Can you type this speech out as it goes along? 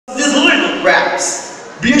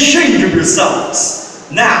Be ashamed of yourselves.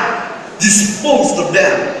 Now, dispose of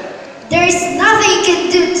them. There is nothing you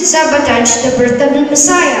can do to sabotage the birth of the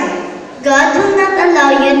Messiah. God will not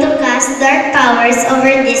allow you to cast dark powers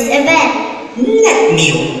over this event. Let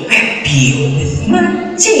me whip you with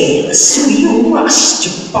my tail so you rush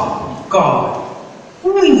to bow God,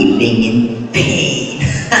 weeping in pain.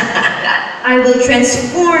 I will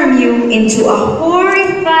transform you into a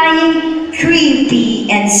horrifying,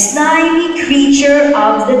 creepy, and slimy creature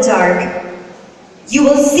of the dark. You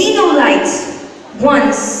will see no light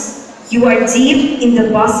once you are deep in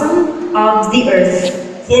the bosom of the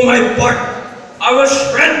earth. For my part, I will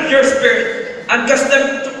shred your spirit and cast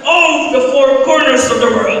them to all the four corners of the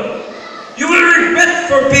world. You will regret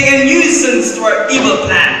for being a nuisance to our evil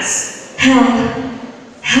plans.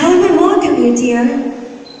 Hell will welcome you, dear.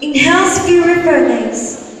 In hell's fury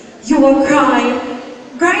furnace, you will cry,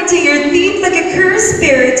 grinding your teeth like a cursed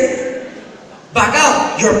spirit. Back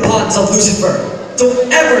out, your pawns of Lucifer.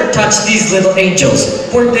 Don't ever touch these little angels,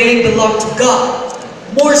 for they belong to God.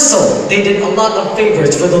 More so, they did a lot of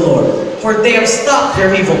favors for the Lord, for they have stopped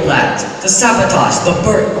their evil plans to sabotage the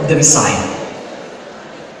birth of the Messiah.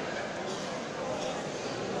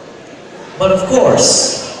 But of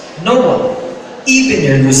course, no one, even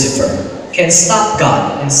your Lucifer, can stop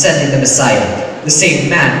God in sending the Messiah, the same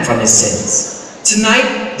man from his sins.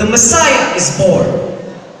 Tonight, the Messiah is born.